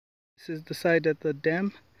This is the side at the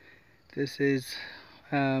dam. This is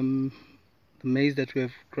the maize that we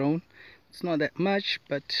have grown. It's not that much,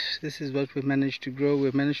 but this is what we've managed to grow.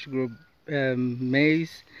 We've managed to grow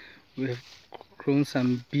maize. We have grown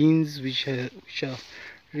some beans which are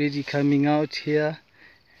really coming out here,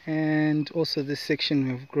 and also this section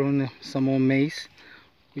we've grown some more maize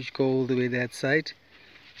which go all the way that side.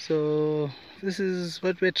 So this is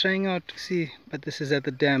what we're trying out to see, but this is at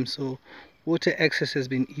the dam, so water access has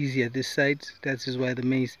been easier this side. That is why the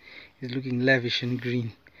maize is looking lavish and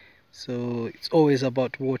green. So it's always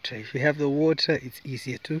about water. If you have the water, it's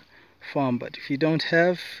easier to farm, but if you don't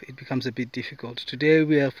have, it becomes a bit difficult. Today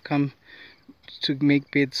we have come to make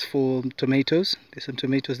beds for tomatoes. There's some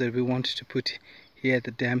tomatoes that we want to put here at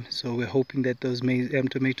the dam, so we're hoping that those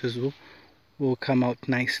tomatoes will come out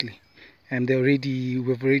nicely. And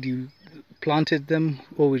we've already planted them.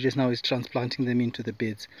 All we just now is transplanting them into the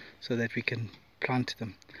beds so that we can plant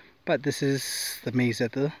them. But this is the maize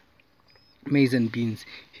and beans.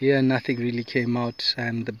 Here nothing really came out,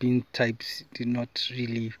 and the bean types did not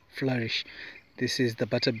really flourish. This is the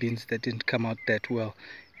butter beans that didn't come out that well,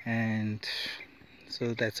 and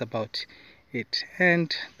so that's about it.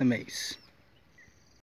 And the maize.